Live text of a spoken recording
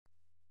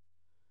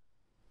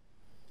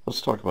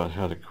Let's talk about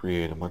how to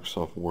create a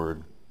Microsoft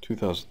Word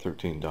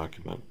 2013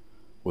 document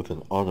with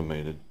an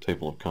automated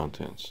table of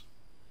contents.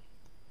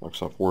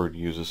 Microsoft Word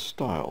uses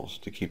styles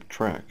to keep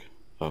track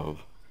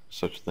of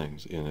such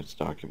things in its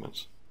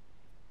documents.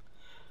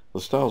 The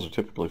styles are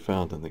typically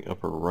found in the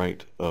upper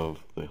right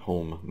of the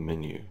Home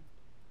menu.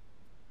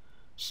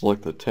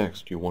 Select the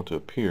text you want to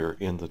appear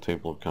in the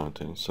table of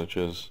contents, such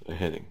as a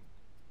heading.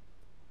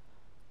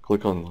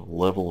 Click on the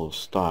level of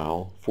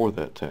style for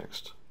that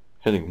text.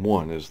 Heading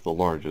 1 is the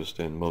largest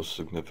and most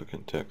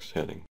significant text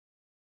heading.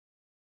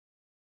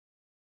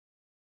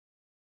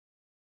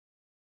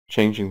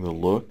 Changing the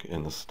look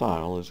and the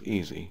style is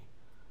easy.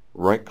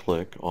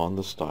 Right-click on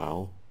the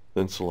style,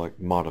 then select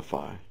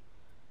Modify.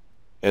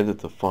 Edit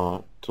the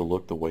font to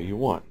look the way you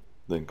want,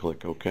 then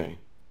click OK.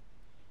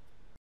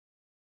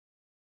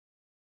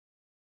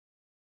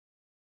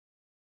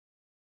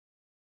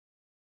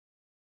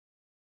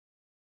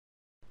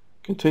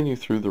 Continue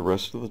through the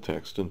rest of the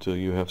text until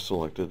you have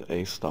selected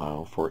a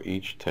style for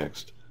each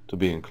text to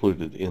be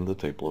included in the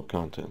table of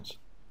contents.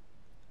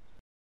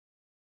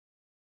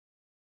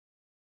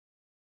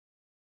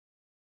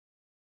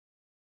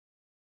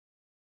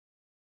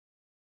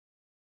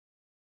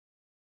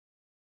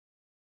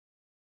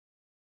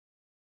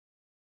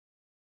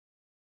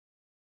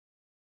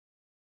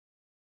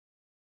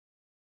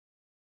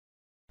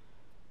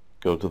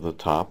 Go to the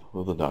top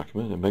of the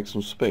document and make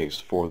some space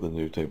for the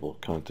new table of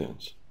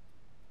contents.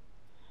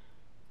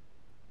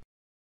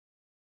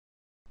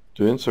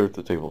 To insert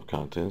the table of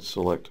contents,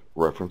 select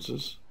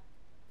References,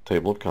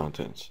 Table of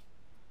Contents.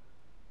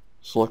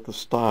 Select the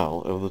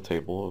style of the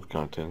table of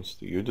contents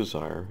that you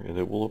desire and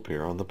it will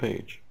appear on the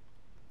page.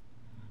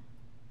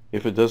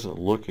 If it doesn't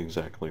look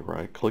exactly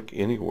right, click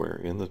anywhere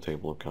in the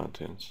table of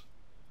contents.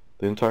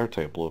 The entire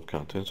table of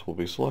contents will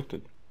be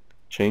selected.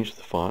 Change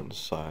the font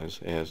size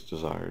as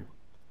desired.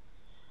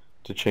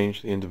 To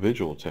change the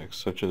individual text,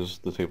 such as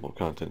the table of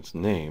contents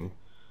name,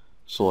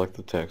 select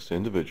the text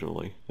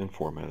individually and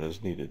format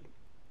as needed.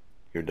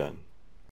 You're done.